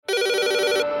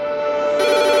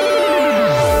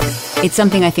It's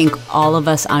something I think all of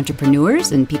us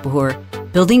entrepreneurs and people who are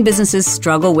building businesses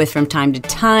struggle with from time to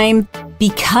time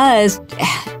because,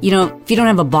 if you don't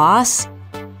have a boss,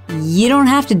 you don't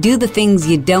have to do the things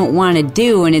you don't want to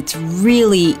do, and it's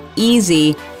really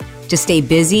easy to stay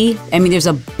busy. I mean, there's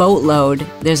a boatload,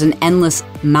 there's an endless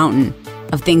mountain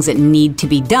of things that need to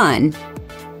be done,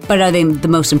 but are they the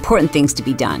most important things to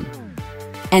be done?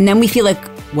 And then we feel like,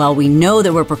 well, we know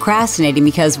that we're procrastinating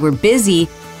because we're busy,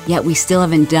 yet we still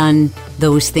haven't done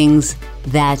those things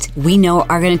that we know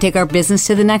are going to take our business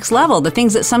to the next level. The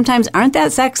things that sometimes aren't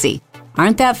that sexy,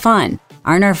 aren't that fun,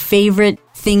 aren't our favorite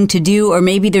thing to do, or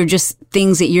maybe they're just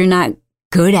things that you're not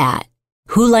good at.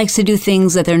 Who likes to do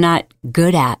things that they're not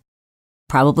good at?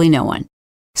 Probably no one.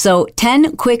 So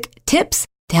 10 quick tips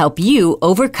to help you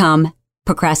overcome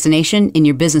procrastination in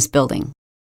your business building.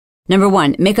 Number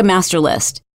 1, make a master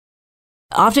list.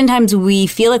 Oftentimes we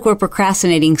feel like we're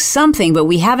procrastinating something, but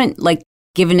we haven't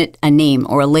given it a name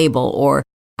or a label or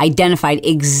identified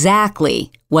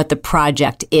exactly what the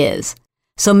project is.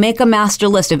 So make a master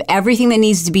list of everything that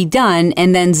needs to be done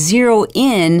and then zero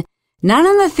in not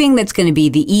on the thing that's going to be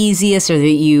the easiest or that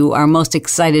you are most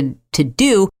excited to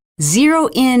do. Zero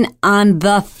in on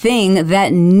the thing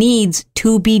that needs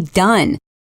to be done.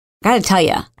 Gotta tell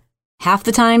you, half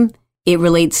the time it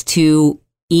relates to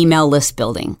email list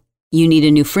building. You need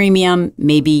a new freemium.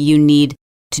 Maybe you need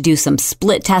to do some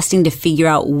split testing to figure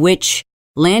out which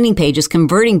landing page is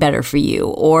converting better for you,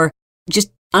 or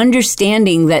just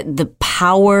understanding that the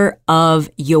power of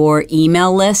your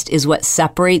email list is what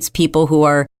separates people who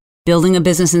are building a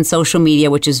business in social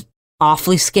media, which is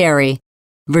awfully scary,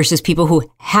 versus people who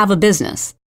have a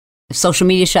business. If social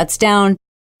media shuts down,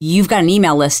 you've got an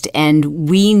email list, and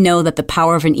we know that the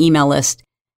power of an email list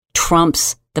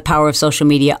trumps the power of social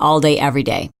media all day, every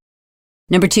day.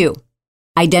 Number 2,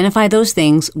 identify those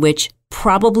things which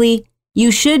probably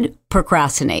you should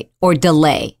procrastinate or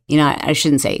delay. I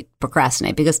shouldn't say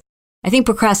procrastinate, because I think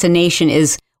procrastination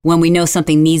is when we know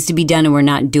something needs to be done and we're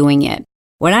not doing it.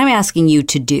 What I'm asking you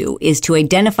to do is to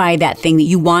identify that thing that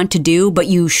you want to do, but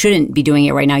you shouldn't be doing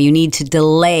it right now. You need to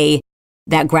delay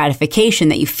that gratification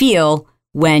that you feel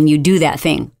when you do that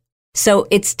thing. So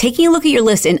it's taking a look at your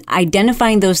list and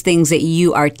identifying those things that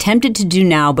you are tempted to do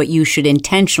now, but you should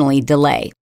intentionally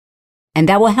delay. And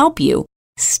that will help you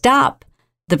stop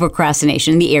the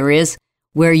procrastination in the areas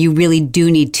where you really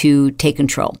do need to take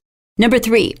control. Number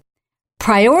 3,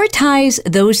 prioritize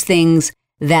those things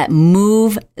that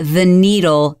move the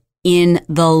needle in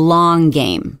the long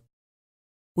game.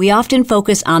 We often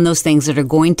focus on those things that are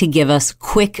going to give us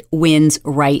quick wins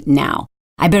right now.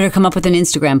 I better come up with an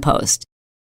Instagram post.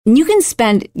 And you can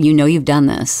spend, you've done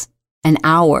this, an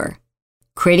hour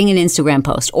creating an Instagram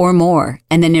post or more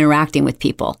and then interacting with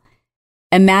people.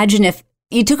 Imagine if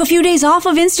you took a few days off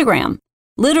of Instagram,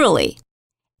 literally,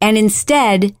 and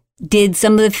instead did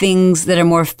some of the things that are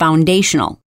more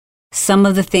foundational. Some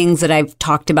of the things that I've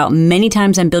talked about many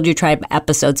times on Build Your Tribe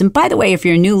episodes. And by the way, if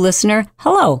you're a new listener,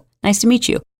 hello, nice to meet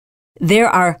you. There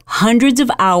are hundreds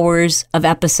of hours of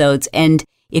episodes, and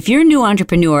if you're a new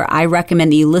entrepreneur, I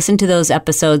recommend that you listen to those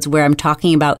episodes where I'm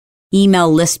talking about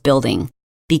email list building,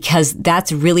 because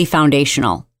that's really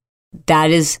foundational.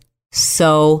 That is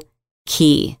so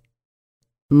key.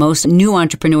 Most new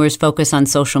entrepreneurs focus on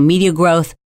social media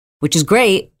growth, which is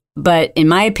great, but in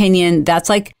my opinion, that's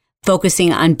like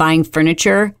focusing on buying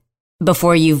furniture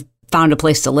before you've found a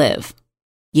place to live.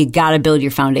 You got to build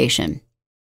your foundation.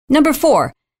 Number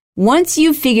 4, once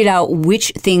you've figured out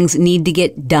which things need to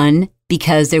get done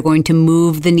because they're going to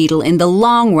move the needle in the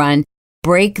long run,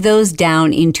 break those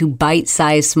down into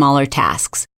bite-sized smaller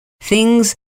tasks.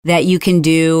 Things that you can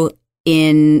do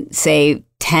in, say,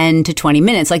 10 to 20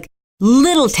 minutes, like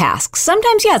little tasks.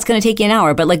 Sometimes, it's going to take you an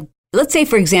hour, but let's say,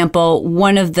 for example,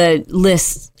 one of the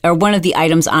lists or one of the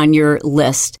items on your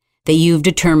list that you've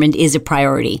determined is a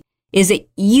priority is that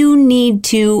you need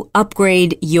to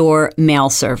upgrade your mail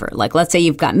server. Like, let's say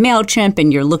you've got MailChimp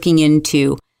and you're looking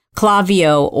into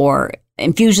Klaviyo or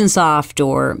Infusionsoft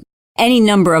or any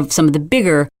number of some of the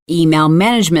bigger email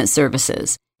management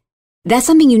services. That's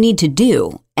something you need to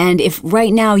do. And if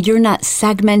right now you're not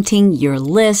segmenting your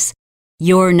lists,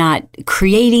 you're not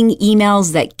creating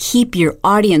emails that keep your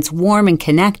audience warm and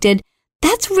connected,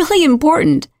 that's really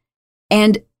important.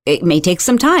 And it may take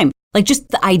some time. Like just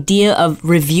the idea of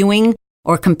reviewing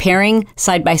or comparing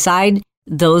side by side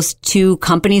those two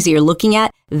companies that you're looking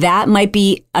at, that might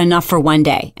be enough for one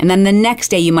day. And then the next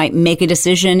day you might make a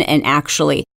decision and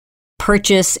actually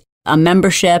purchase a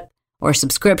membership or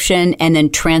subscription and then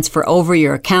transfer over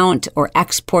your account or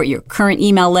export your current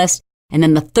email list. And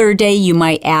then the third day you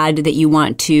might add that you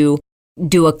want to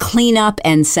do a cleanup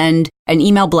and send an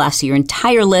email blast to your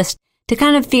entire list to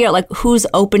kind of figure out like who's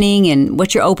opening and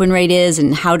what your open rate is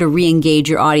and how to re-engage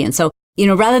your audience. So,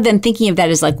 rather than thinking of that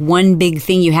as like one big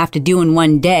thing you have to do in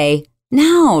one day,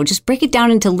 no, just break it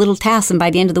down into little tasks. And by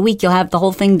the end of the week, you'll have the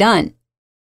whole thing done.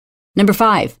 Number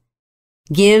 5,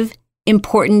 give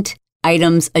important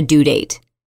items a due date.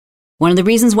 One of the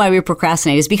reasons why we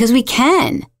procrastinate is because we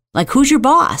can. Like, who's your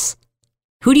boss?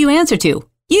 Who do you answer to?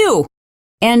 You.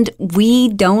 And we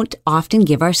don't often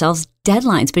give ourselves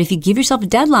deadlines. But if you give yourself a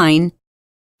deadline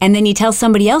and then you tell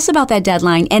somebody else about that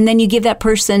deadline and then you give that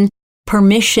person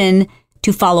permission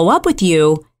to follow up with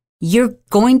you, you're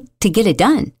going to get it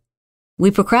done.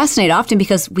 We procrastinate often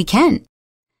because we can.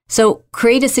 So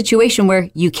create a situation where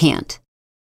you can't.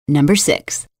 Number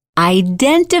 6,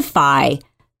 identify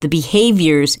the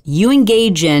behaviors you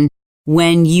engage in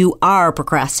when you are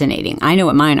procrastinating. I know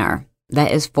what mine are.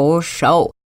 That is for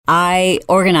sure. I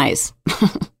organize.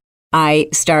 I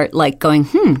start like going,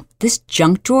 this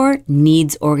junk drawer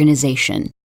needs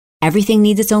organization. Everything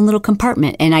needs its own little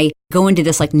compartment. And I go into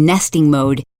this like nesting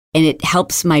mode and it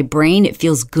helps my brain. It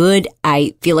feels good.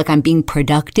 I feel like I'm being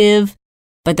productive.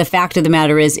 But the fact of the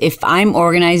matter is, if I'm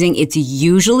organizing, it's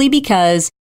usually because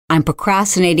I'm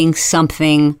procrastinating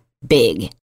something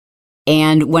big.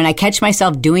 And when I catch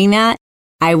myself doing that,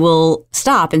 I will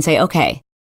stop and say, okay,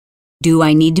 do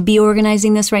I need to be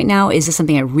organizing this right now? Is this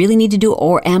something I really need to do?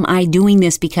 Or am I doing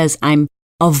this because I'm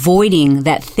avoiding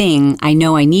that thing I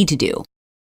know I need to do?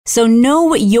 So know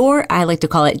what I like to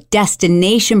call it,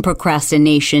 destination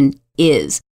procrastination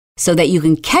is, so that you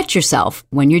can catch yourself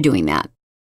when you're doing that.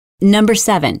 Number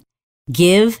 7,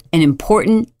 give an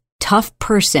important, tough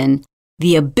person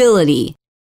the ability,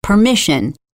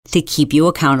 permission to keep you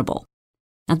accountable.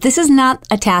 Now, this is not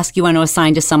a task you want to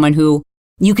assign to someone who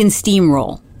you can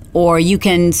steamroll, or you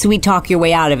can sweet talk your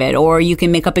way out of it, or you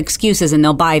can make up excuses and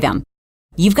they'll buy them.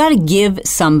 You've got to give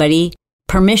somebody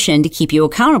permission to keep you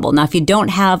accountable. Now, if you don't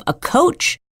have a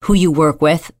coach who you work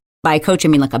with, by coach, I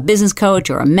mean like a business coach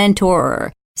or a mentor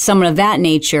or someone of that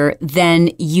nature, then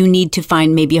you need to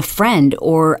find maybe a friend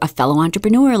or a fellow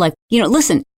entrepreneur. Like,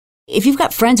 listen, if you've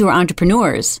got friends who are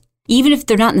entrepreneurs, even if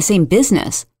they're not in the same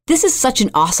business, this is such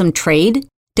an awesome trade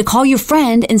to call your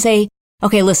friend and say,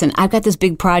 okay, listen, I've got this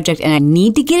big project and I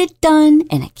need to get it done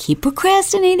and I keep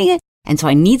procrastinating it. And so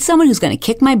I need someone who's going to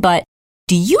kick my butt.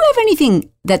 Do you have anything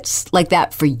that's like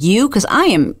that for you? Because I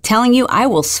am telling you, I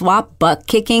will swap butt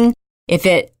kicking if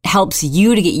it helps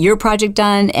you to get your project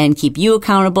done and keep you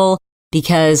accountable,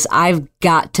 because I've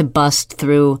got to bust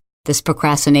through this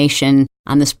procrastination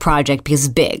on this project because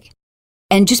it's big.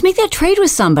 And just make that trade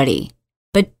with somebody.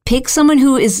 But pick someone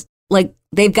who is like,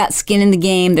 they've got skin in the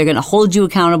game. They're going to hold you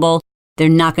accountable. They're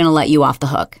not going to let you off the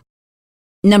hook.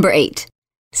 Number 8,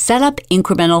 set up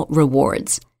incremental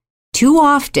rewards. Too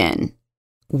often,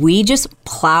 we just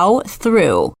plow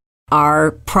through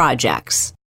our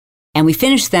projects and we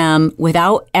finish them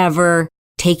without ever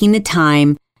taking the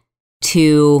time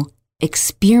to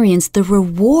experience the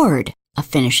reward of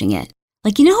finishing it.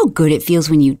 Like, you know how good it feels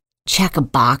when you check a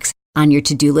box on your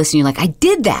to-do list and you're like, I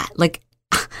did that. Like,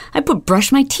 I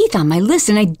brush my teeth on my list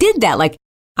and I did that. Like,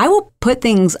 I will put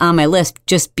things on my list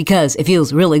just because it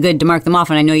feels really good to mark them off.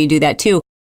 And I know you do that too.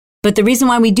 But the reason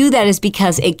why we do that is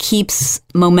because it keeps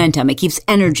momentum. It keeps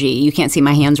energy. You can't see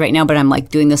my hands right now, but I'm like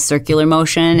doing this circular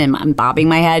motion and I'm bobbing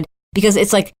my head because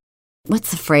it's like,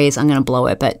 what's the phrase? I'm going to blow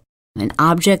it, but an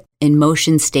object in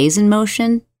motion stays in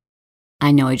motion.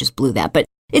 I know I just blew that, but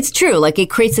it's true. Like, it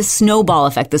creates a snowball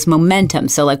effect, this momentum.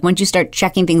 So like once you start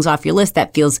checking things off your list,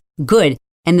 that feels good.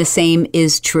 And the same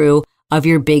is true of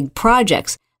your big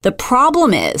projects. The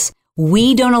problem is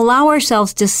we don't allow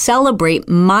ourselves to celebrate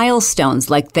milestones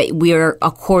like that we're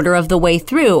a quarter of the way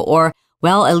through, or,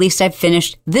 well, at least I've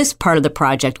finished this part of the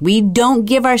project. We don't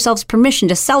give ourselves permission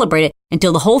to celebrate it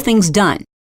until the whole thing's done,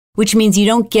 which means you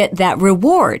don't get that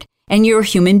reward. And you're a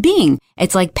human being.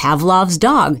 It's like Pavlov's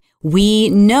dog. We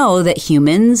know that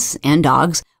humans and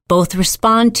dogs both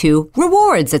respond to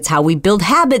rewards. It's how we build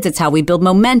habits. It's how we build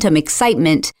momentum,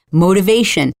 excitement,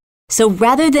 motivation. So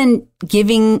rather than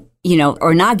giving,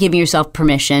 or not giving yourself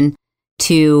permission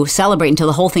to celebrate until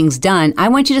the whole thing's done, I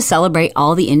want you to celebrate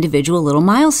all the individual little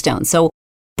milestones. So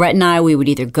Brett and I, we would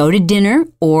either go to dinner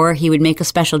or he would make a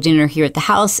special dinner here at the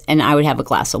house and I would have a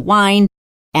glass of wine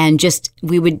and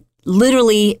we would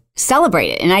literally celebrate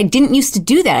it. And I didn't used to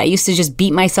do that. I used to just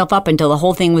beat myself up until the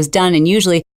whole thing was done. And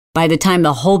usually by the time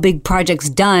the whole big project's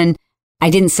done, I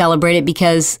didn't celebrate it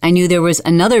because I knew there was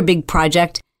another big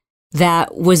project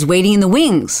that was waiting in the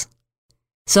wings.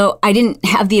 So I didn't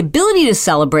have the ability to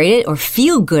celebrate it or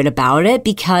feel good about it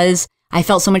because I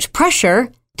felt so much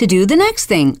pressure to do the next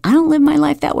thing. I don't live my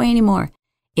life that way anymore.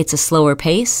 It's a slower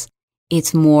pace.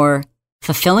 It's more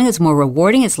fulfilling. It's more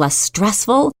rewarding. It's less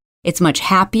stressful. It's much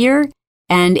happier.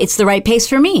 And it's the right pace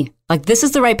for me. Like, this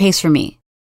is the right pace for me.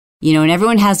 And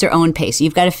everyone has their own pace.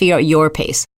 You've got to figure out your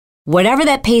pace. Whatever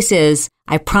that pace is,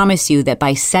 I promise you that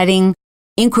by setting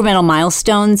incremental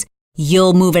milestones,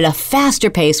 you'll move at a faster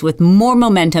pace with more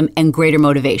momentum and greater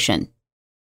motivation.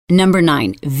 Number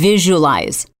 9,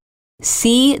 visualize.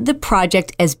 See the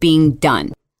project as being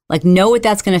done. Like, know what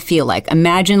that's going to feel like.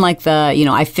 Imagine like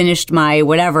I finished my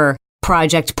whatever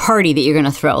project party that you're going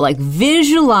to throw. Like,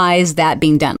 visualize that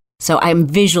being done. So I'm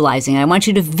visualizing. I want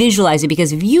you to visualize it,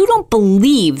 because if you don't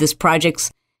believe this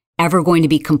project's ever going to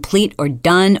be complete or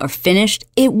done or finished,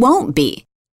 it won't be.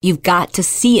 You've got to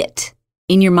see it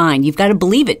in your mind. You've got to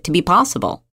believe it to be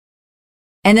possible.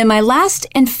 And then my last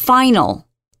and final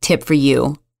tip for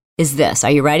you is this.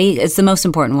 Are you ready? It's the most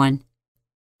important one.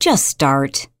 Just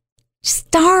start.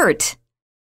 Start.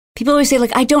 People always say,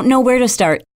 like, I don't know where to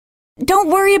start. Don't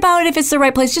worry about it if it's the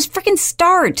right place. Just freaking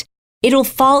start. It'll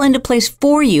fall into place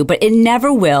for you, but it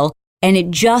never will. And it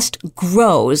just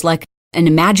grows like an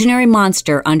imaginary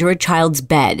monster under a child's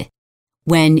bed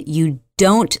when you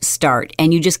don't start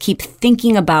and you just keep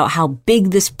thinking about how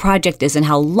big this project is and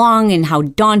how long and how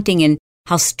daunting and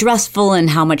how stressful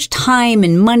and how much time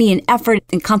and money and effort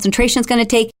and concentration it's going to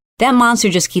take. That monster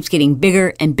just keeps getting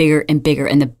bigger and bigger and bigger.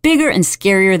 And the bigger and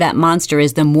scarier that monster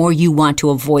is, the more you want to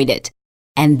avoid it.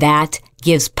 And that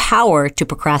gives power to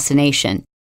procrastination.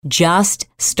 Just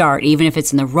start, even if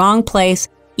it's in the wrong place,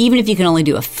 even if you can only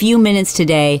do a few minutes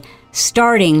today.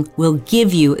 Starting will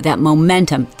give you that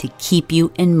momentum to keep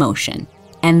you in motion.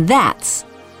 And that's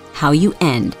how you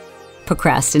end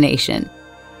procrastination.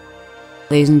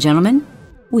 Ladies and gentlemen,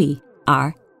 we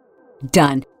are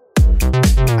done.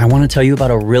 I want to tell you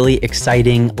about a really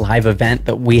exciting live event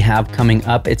that we have coming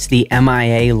up. It's the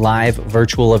MIA Live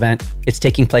virtual event. It's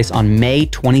taking place on May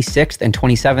 26th and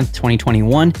 27th,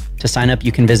 2021. To sign up,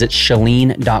 you can visit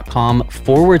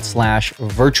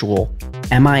chalene.com/virtual.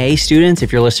 MIA students,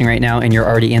 if you're listening right now and you're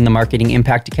already in the Marketing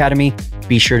Impact Academy,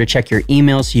 be sure to check your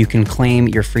email so you can claim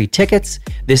your free tickets.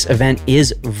 This event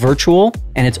is virtual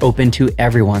and it's open to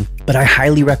everyone, but I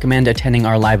highly recommend attending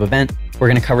our live event. We're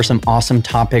going to cover some awesome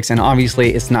topics, and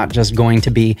obviously it's not just going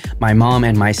to be my mom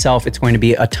and myself. It's going to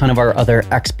be a ton of our other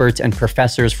experts and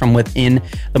professors from within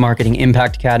the Marketing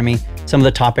Impact Academy. Some of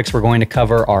the topics we're going to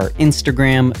cover are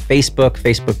Instagram,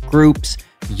 Facebook groups,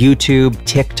 YouTube,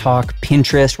 TikTok,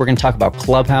 Pinterest. We're going to talk about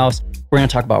Clubhouse. We're going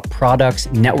to talk about products,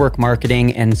 network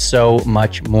marketing, and so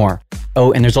much more.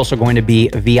 Oh, and there's also going to be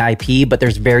VIP, but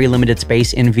there's very limited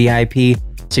space in VIP.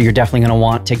 So you're definitely going to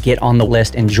want to get on the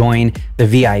list and join the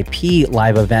VIP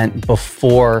live event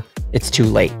before it's too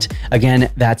late. Again,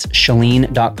 that's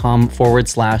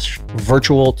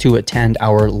chalene.com/virtual to attend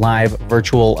our live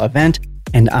virtual event.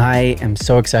 And I am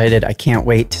so excited. I can't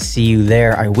wait to see you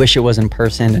there. I wish it was in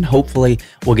person, and hopefully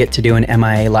we'll get to do an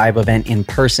MIA live event in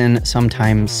person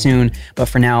sometime soon. But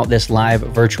for now, this live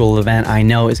virtual event I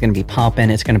know is going to be popping.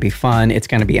 It's going to be fun. It's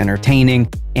going to be entertaining.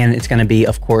 And it's going to be,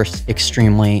 of course,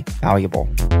 extremely valuable.